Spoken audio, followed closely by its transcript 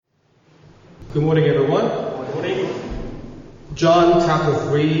Good morning, everyone. Good morning. John chapter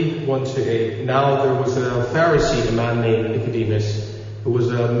 3, 1-8. Now there was a Pharisee, a man named Nicodemus, who was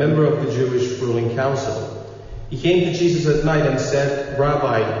a member of the Jewish ruling council. He came to Jesus at night and said,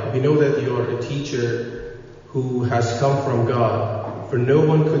 "Rabbi, we know that you are a teacher who has come from God, for no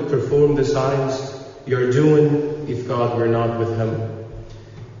one could perform the signs you are doing if God were not with him."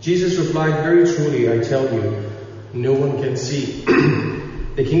 Jesus replied, "Very truly, I tell you, no one can see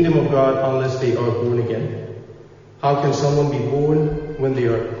the kingdom of God unless they are born again. How can someone be born when they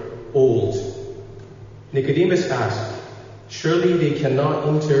are old?" Nicodemus asked, "Surely they cannot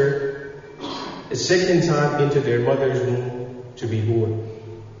enter a second time into their mother's womb to be born?"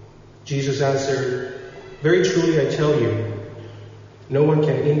 Jesus answered, "Very truly I tell you, no one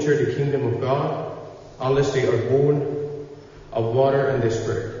can enter the kingdom of God unless they are born of water and the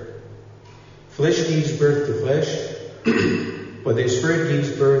Spirit. Flesh gives birth to flesh, but the Spirit gives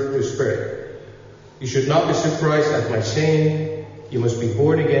birth to spirit. You should not be surprised at my saying, you must be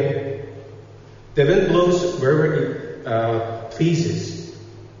born again. The wind blows wherever it pleases.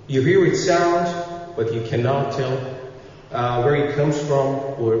 You hear its sound, but you cannot tell where it comes from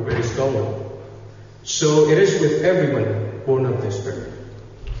or where it's going. So it is with everyone born of the Spirit."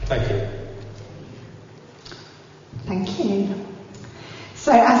 Thank you. Thank you.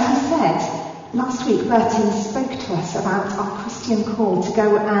 So as he said, last week Bertin spoke to us about our Christian call to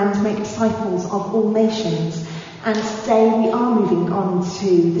go and make disciples of all nations. And today we are moving on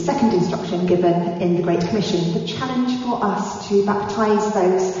to the second instruction given in the Great Commission, the challenge for us to baptise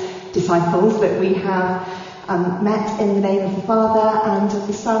those disciples that we have met in the name of the Father and of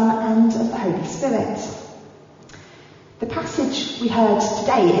the Son and of the Holy Spirit. The passage we heard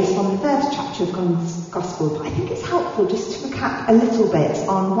today is from the third chapter of John's Gospel, but I think it's helpful just to recap a little bit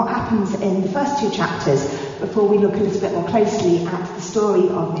on what happens in the first two chapters before we look a little bit more closely at the story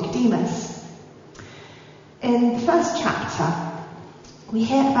of Nicodemus. In the first chapter, we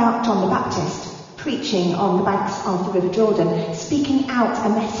hear about John the Baptist preaching on the banks of the River Jordan, speaking out a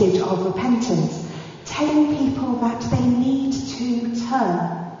message of repentance, telling people that they need to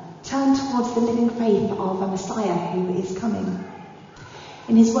turn towards the living faith of a Messiah who is coming.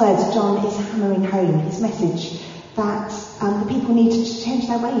 In his words, John is hammering home his message that the people need to change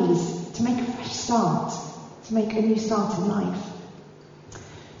their ways, to make a fresh start, to make a new start in life.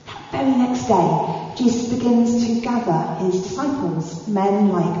 That very next day, Jesus begins to gather his disciples, men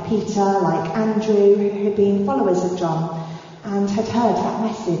like Peter, like Andrew, who had been followers of John and had heard that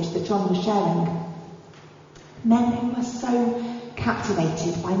message that John was sharing. Men who were so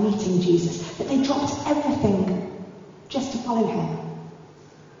captivated by meeting Jesus that they dropped everything just to follow him.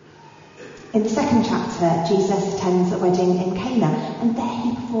 In the second chapter, Jesus attends a wedding in Cana, and there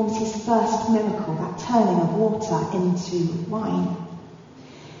he performs his first miracle, that turning of water into wine.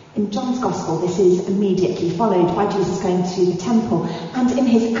 In John's Gospel, this is immediately followed by Jesus going to the temple, and in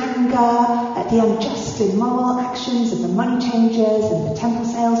his anger at the unjust and immoral actions of the money changers and the temple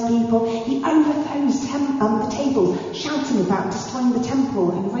salespeople, he overthrows the tables, shouting about destroying the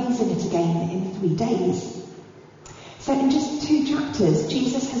temple and raising it again in 3 days. So in just 2 chapters,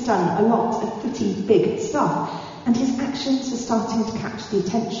 Jesus has done a lot of pretty big stuff, and his actions are starting to catch the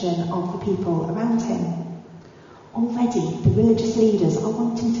attention of the people around him. Already, the religious leaders are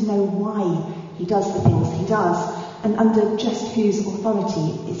wanting to know why he does the things he does, and under just whose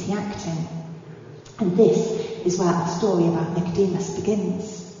authority is he acting. And this is where our story about Nicodemus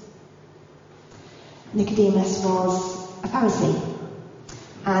begins. Nicodemus was a Pharisee,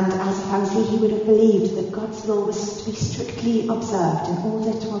 and as a Pharisee he would have believed that God's law was to be strictly observed in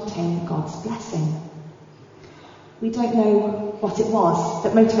order to obtain God's blessing. We don't know what it was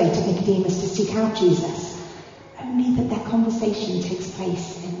that motivated Nicodemus to seek out Jesus, only that their conversation takes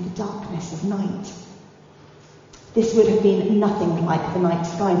place in the darkness of night. This would have been nothing like the night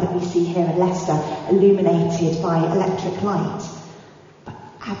sky that we see here in Leicester, illuminated by electric light, but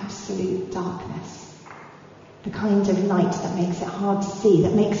absolute darkness. The kind of night that makes it hard to see,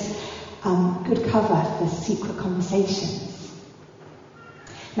 that makes good cover for secret conversations.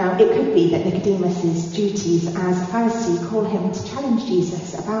 Now, it could be that Nicodemus's duties as a Pharisee call him to challenge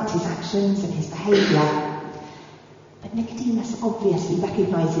Jesus about his actions and his behaviour. But Nicodemus obviously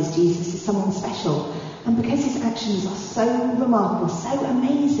recognises Jesus as someone special, and because his actions are so remarkable, so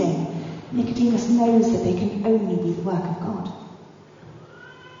amazing, Nicodemus knows that they can only be the work of God.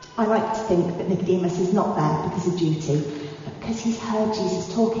 I like to think that Nicodemus is not there because of duty, but because he's heard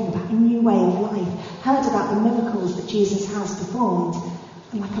Jesus talking about a new way of life, heard about the miracles that Jesus has performed,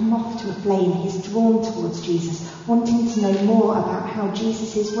 and like a moth to a flame, he's drawn towards Jesus, wanting to know more about how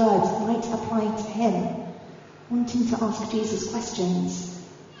Jesus' words might apply to him, wanting to ask Jesus questions,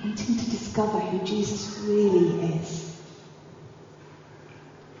 wanting to discover discover who Jesus really is.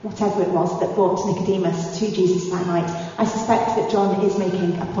 Whatever it was that brought Nicodemus to Jesus that night, I suspect that John is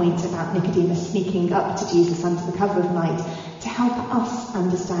making a point about Nicodemus sneaking up to Jesus under the cover of night to help us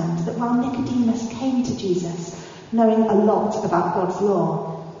understand that while Nicodemus came to Jesus knowing a lot about God's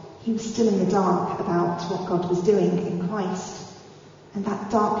law, he was still in the dark about what God was doing in Christ. And that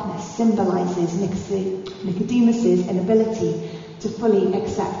darkness symbolises Nicodemus's inability to fully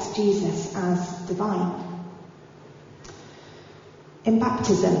accept Jesus as divine. In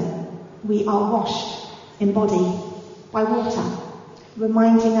baptism, we are washed in body by water,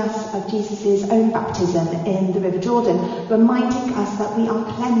 reminding us of Jesus' own baptism in the River Jordan, reminding us that we are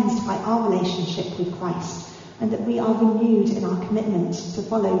cleansed by our relationship with Christ and that we are renewed in our commitment to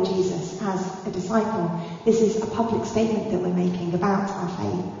follow Jesus as a disciple. This is a public statement that we're making about our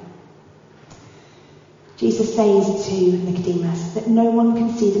faith. Jesus says to Nicodemus that no one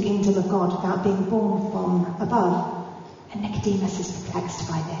can see the kingdom of God without being born from above. And Nicodemus is perplexed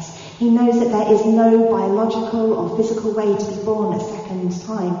by this. He knows that there is no biological or physical way to be born a second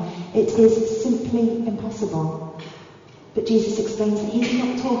time. It is simply impossible. But Jesus explains that he's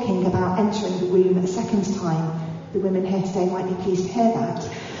not talking about entering the womb a second time. The women here today might be pleased to hear that.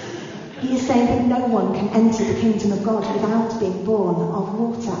 He is saying that no one can enter the kingdom of God without being born of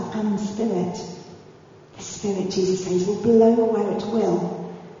water and spirit. The Spirit, Jesus says, will blow where it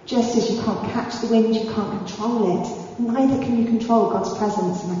will. Just as you can't catch the wind, you can't control it. Neither can you control God's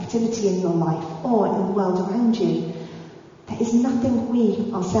presence and activity in your life or in the world around you. There is nothing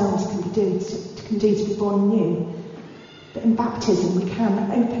we ourselves can do to be born new. But in baptism we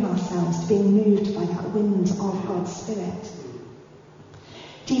can open ourselves to being moved by that wind of God's Spirit.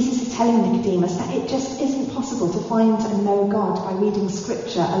 Jesus is telling Nicodemus that it just isn't possible to find and know God by reading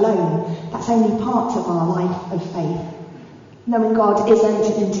Scripture alone. That's only part of our life of faith. Knowing God isn't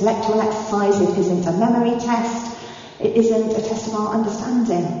an intellectual exercise, it isn't a memory test. It isn't a test of our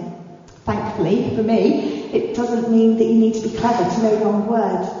understanding. Thankfully, for me, it doesn't mean that you need to be clever to know wrong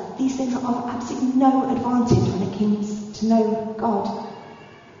words. These things are of absolutely no advantage when it comes to know God.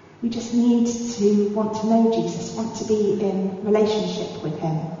 We just need to want to know Jesus, want to be in relationship with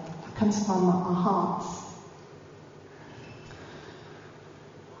him. That comes from our hearts.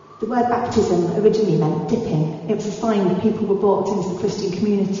 The word baptism originally meant dipping. It was a sign that people were brought into the Christian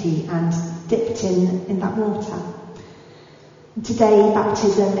community and dipped in that water. Today,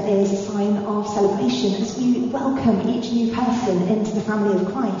 baptism is a sign of celebration as we welcome each new person into the family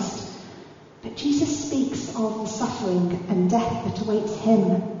of Christ. But Jesus speaks of the suffering and death that awaits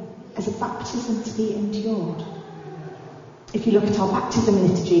him as a baptism to be endured. If you look at our baptism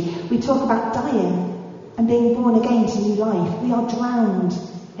liturgy, we talk about dying and being born again to new life. We are drowned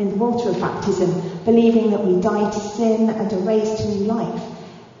in the water of baptism, believing that we die to sin and are raised to new life,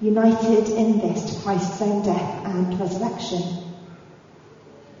 united in this to Christ's own death and resurrection.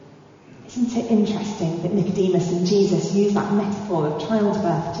 Isn't it interesting that Nicodemus and Jesus use that metaphor of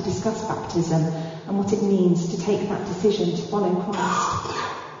childbirth to discuss baptism and what it means to take that decision to follow Christ?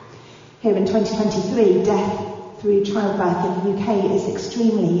 Here in 2023, death through childbirth in the UK is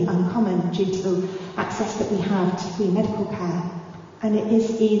extremely uncommon due to the access that we have to free medical care. And it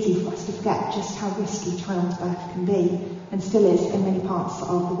is easy for us to forget just how risky childbirth can be, and still is in many parts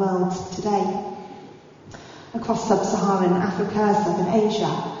of the world today. Across sub-Saharan Africa, southern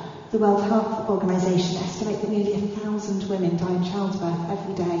Asia, the World Health Organization estimates that nearly 1,000 women die in childbirth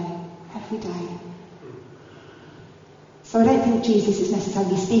every day. So I don't think Jesus is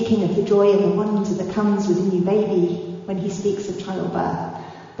necessarily speaking of the joy and the wonder that comes with a new baby when he speaks of childbirth,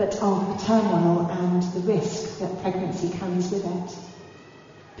 but of the turmoil and the risk that pregnancy carries with it.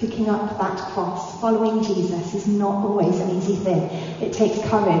 Picking up that cross, following Jesus, is not always an easy thing. It takes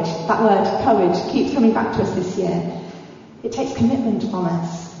courage. That word, courage, keeps coming back to us this year. It takes commitment from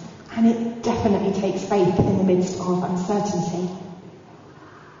us, and it definitely takes faith in the midst of uncertainty.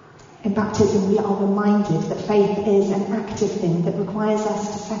 In baptism, we are reminded that faith is an active thing that requires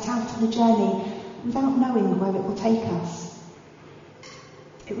us to set out on a journey without knowing where it will take us.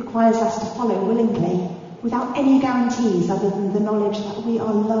 It requires us to follow willingly, without any guarantees other than the knowledge that we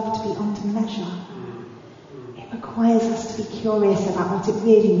are loved beyond measure. It requires us to be curious about what it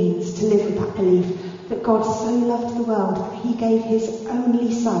really means to live with that belief that God so loved the world that he gave his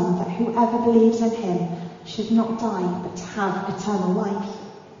only Son, that whoever believes in him should not die but to have eternal life.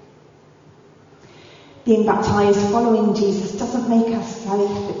 Being baptised, following Jesus, doesn't make us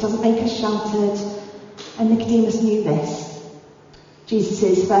safe, it doesn't make us sheltered, and Nicodemus knew this.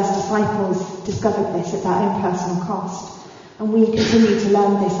 Jesus' first disciples discovered this at their own personal cost, and we continue to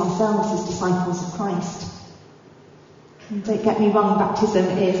learn this ourselves as disciples of Christ. And don't get me wrong, baptism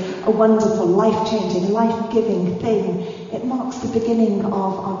is a wonderful, life-changing, life-giving thing. It marks the beginning of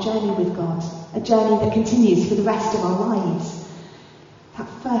our journey with God, a journey that continues for the rest of our lives. That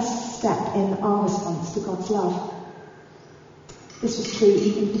first step in our response to God's love. This was true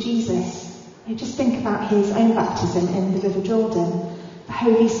even for Jesus. Just think about his own baptism in the River Jordan. The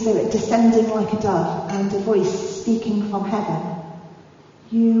Holy Spirit descending like a dove and a voice speaking from heaven.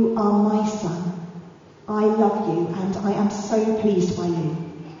 You are my son. I love you and I am so pleased by you.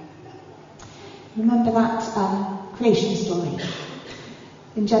 Remember that creation story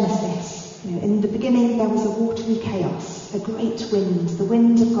in Genesis? In the beginning there was a watery chaos, a great wind, the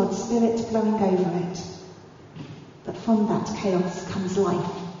wind of God's Spirit blowing over it. But from that chaos comes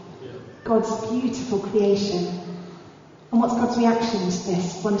life. God's beautiful creation. And what's God's reaction to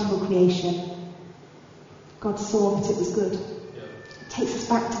this wonderful creation? God saw that it was good. It takes us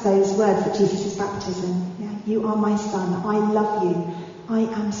back to those words at Jesus' baptism. You are my son, I love you, I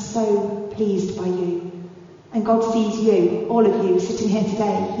am so pleased by you. And God sees you, all of you sitting here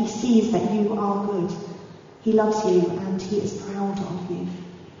today. He sees that you are good. He loves you and he is proud of you.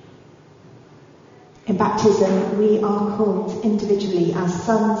 In baptism, we are called individually as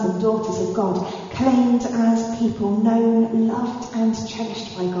sons and daughters of God, claimed as people known, loved and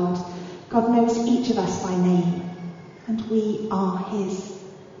cherished by God. God knows each of us by name, and we are his.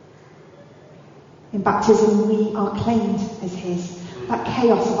 In baptism, we are claimed as his. That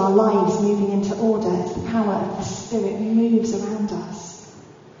chaos of our lives moving into order as the power of the Spirit moves around us.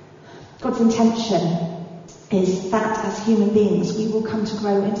 God's intention is that as human beings we will come to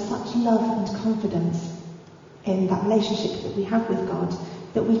grow in such love and confidence in that relationship that we have with God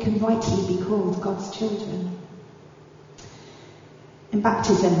that we can rightly be called God's children. In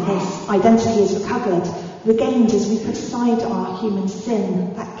baptism, this identity is recovered, regained as we put aside our human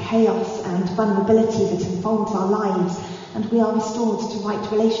sin, that chaos and vulnerability that enfolds our lives, and we are restored to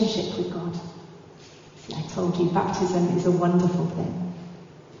right relationship with God. See, I told you, baptism is a wonderful thing.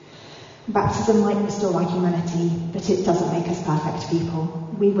 Baptism might restore our humanity, but it doesn't make us perfect people.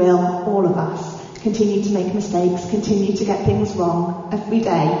 We will, all of us, continue to make mistakes, continue to get things wrong every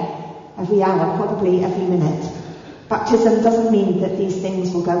day, every hour, probably every minute. Baptism doesn't mean that these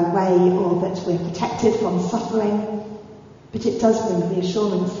things will go away or that we're protected from suffering, but it does bring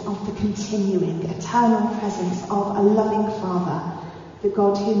reassurance of the continuing, eternal presence of a loving Father, the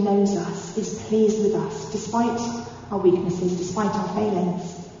God who knows us, is pleased with us, despite our weaknesses, despite our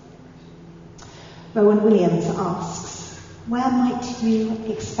failings. Rowan Williams asks, where might you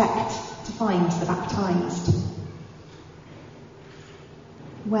expect to find the baptised?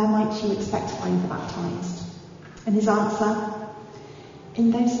 Where might you expect to find the baptised? And his answer,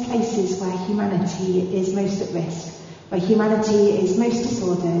 in those places where humanity is most at risk, where humanity is most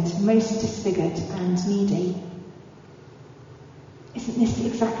disordered, most disfigured and needy. Isn't this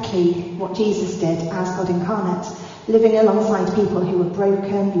exactly what Jesus did as God incarnate, living alongside people who were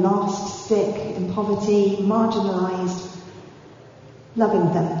broken, lost, sick, in poverty, marginalised,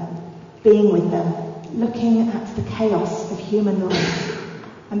 loving them, being with them, looking at the chaos of human life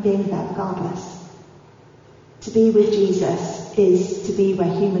and being there regardless? To be with Jesus is to be where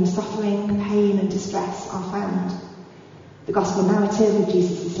human suffering, pain and distress are found. The gospel narrative of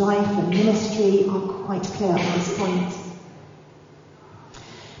Jesus' life and ministry are quite clear on this point.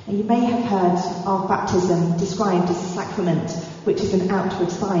 Now, you may have heard of baptism described as a sacrament, which is an outward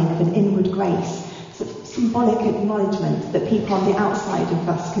sign of an inward grace. It's a symbolic acknowledgement that people on the outside of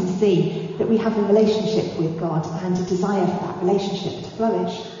us can see that we have a relationship with God and a desire for that relationship to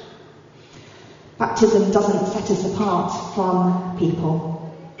flourish. Baptism doesn't set us apart from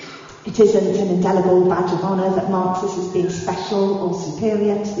people. It isn't an indelible badge of honour that marks us as being special or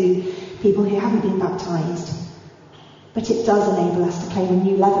superior to people who haven't been baptised. But it does enable us to claim a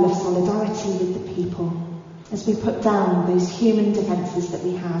new level of solidarity with the people as we put down those human defences that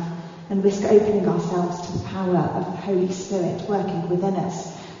we have and risk opening ourselves to the power of the Holy Spirit working within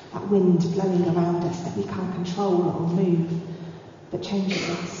us, that wind blowing around us that we can't control or move, but changes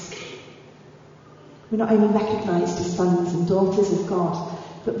us. We're not only recognised as sons and daughters of God,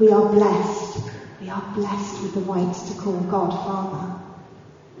 but we are blessed. We are blessed with the right to call God Father.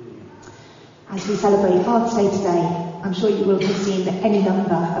 As we celebrate Father's Day today, I'm sure you will have seen any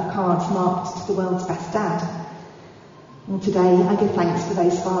number of cards marked to the world's best dad. Well, today I give thanks for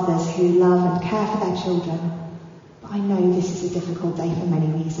those fathers who love and care for their children. But I know this is a difficult day for many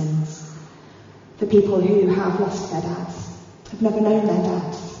reasons. For people who have lost their dads, have never known their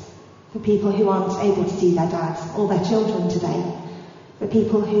dads. For people who aren't able to see their dads or their children today. For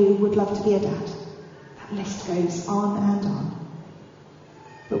people who would love to be a dad. That list goes on and on.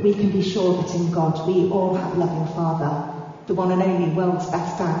 But we can be sure that in God we all have a loving Father the one and only world's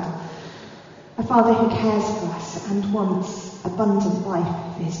best dad. A father who cares for us and wants abundant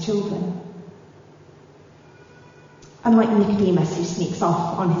life for his children. Unlike Nicodemus, who sneaks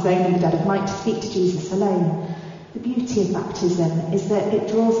off on his own in the dead of night to speak to Jesus alone, the beauty of baptism is that it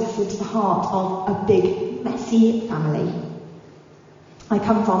draws us into the heart of a big, messy family. I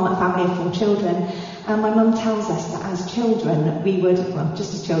come from a family of 4 children, and my mum tells us that as children, we would, well,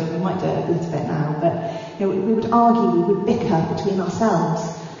 just as children, we might do it a little bit now, but we would argue, we would bicker between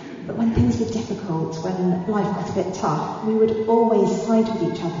ourselves. But when things were difficult, when life got a bit tough, we would always side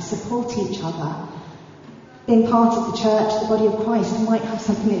with each other, support each other. Being part of the church, the body of Christ, might have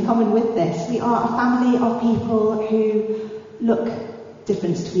something in common with this. We are a family of people who look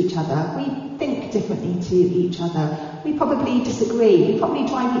different to each other. We think differently to each other. We probably disagree. We probably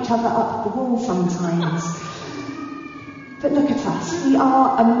drive each other up the wall sometimes. But look at us. We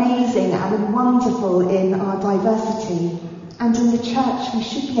are amazing and wonderful in our diversity. And in the church, we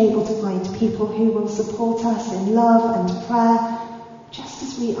should be able to find people who will support us in love and prayer, just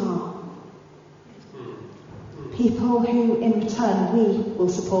as we are. People who, in return, we will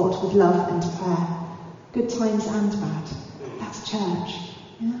support with love and prayer. Good times and bad. That's church.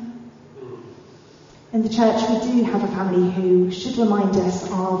 Yeah? In the church, we do have a family who should remind us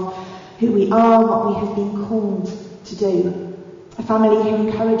of who we are, what we have been called to do. A family who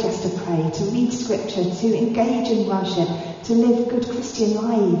encourage us to pray, to read scripture, to engage in worship, to live good Christian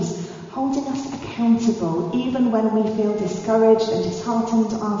lives, holding us accountable even when we feel discouraged and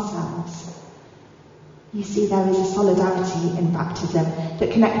disheartened ourselves. You see, there is a solidarity in baptism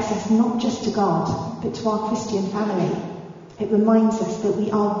that connects us not just to God, but to our Christian family. It reminds us that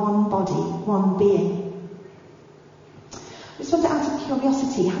we are one body, one being. I just wonder, out of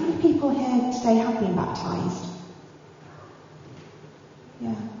curiosity, how many people here today have been baptised?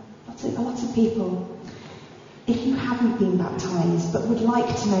 Yeah, a lot of people. If you haven't been baptised, but would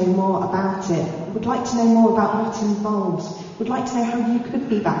like to know more about it, would like to know more about what involves, would like to know how you could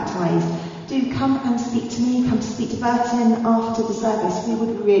be baptised, do come and speak to me, come to speak to Burton after the service. We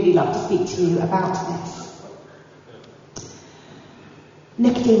would really love to speak to you about this.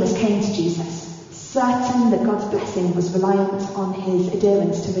 Nicodemus came to Jesus, certain that God's blessing was reliant on his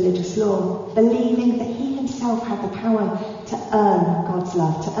adherence to religious law, believing that he himself had the power to earn God's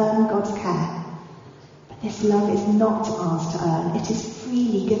love, to earn God's care. But this love is not ours to earn. It is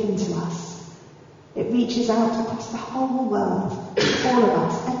freely given to us. It reaches out across the whole world, all of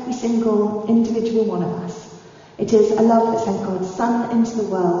us, every single individual one of us. It is a love that sent God's Son into the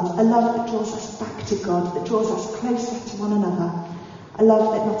world, a love that draws us back to God, that draws us closer to one another, a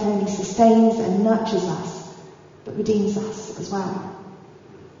love that not only sustains and nurtures us, but redeems us as well.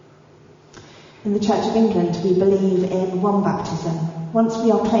 In the Church of England, we believe in one baptism. Once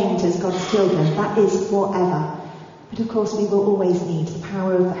we are claimed as God's children, that is forever. But of course we will always need the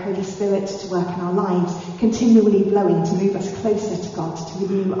power of the Holy Spirit to work in our lives, continually blowing to move us closer to God, to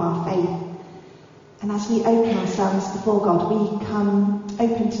renew our faith. And as we open ourselves before God, we come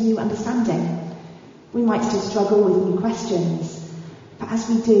open to new understanding. We might still struggle with new questions, but as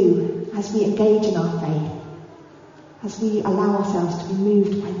we do, as we engage in our faith, as we allow ourselves to be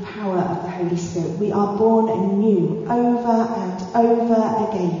moved by the power of the Holy Spirit, we are born anew over and over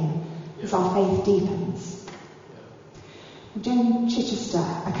again as our faith deepens. Jane Chichester,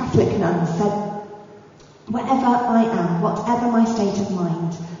 a Catholic nun, said, "Wherever I am, whatever my state of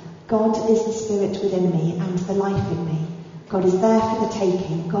mind, God is the spirit within me and the life in me. God is there for the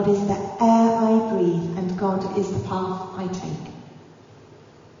taking. God is the air I breathe, and God is the path I take."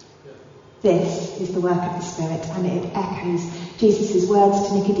 This is the work of the Spirit, and it echoes Jesus' words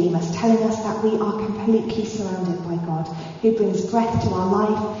to Nicodemus, telling us that we are completely surrounded by God, who brings breath to our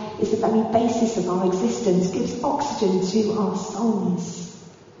life, is the very basis of our existence, gives oxygen to our souls.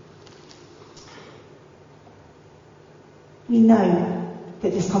 We know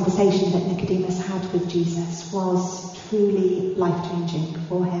that this conversation that Nicodemus had with Jesus was truly life-changing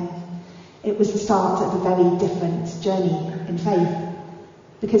for him. It was the start of a very different journey in faith,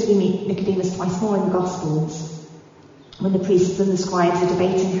 because we meet Nicodemus twice more in the Gospels. When the priests and the scribes are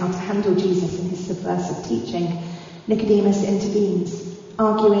debating how to handle Jesus and his subversive teaching, Nicodemus intervenes,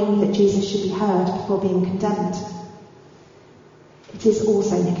 arguing that Jesus should be heard before being condemned. It is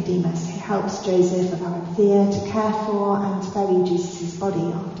also Nicodemus who helps Joseph of Arimathea to care for and bury Jesus' body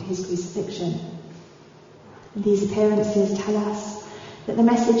after his crucifixion. And these appearances tell us that the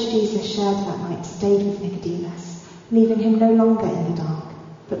message Jesus shared that night stayed with Nicodemus, leaving him no longer in the dark,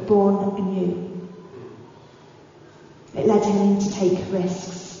 but born anew. It led him to take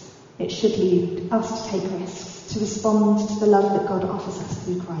risks. It should lead us to take risks, to respond to the love that God offers us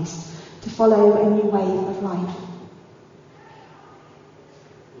through Christ, to follow a new way of life.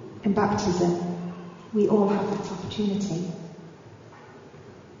 in baptism, we all have that opportunity.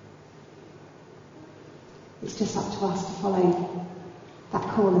 It's just up to us to follow that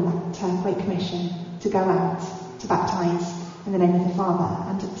call and that Great Commission to go out, to baptise in the name of the Father,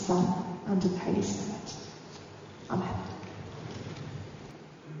 and of the Son, and of the Holy Spirit.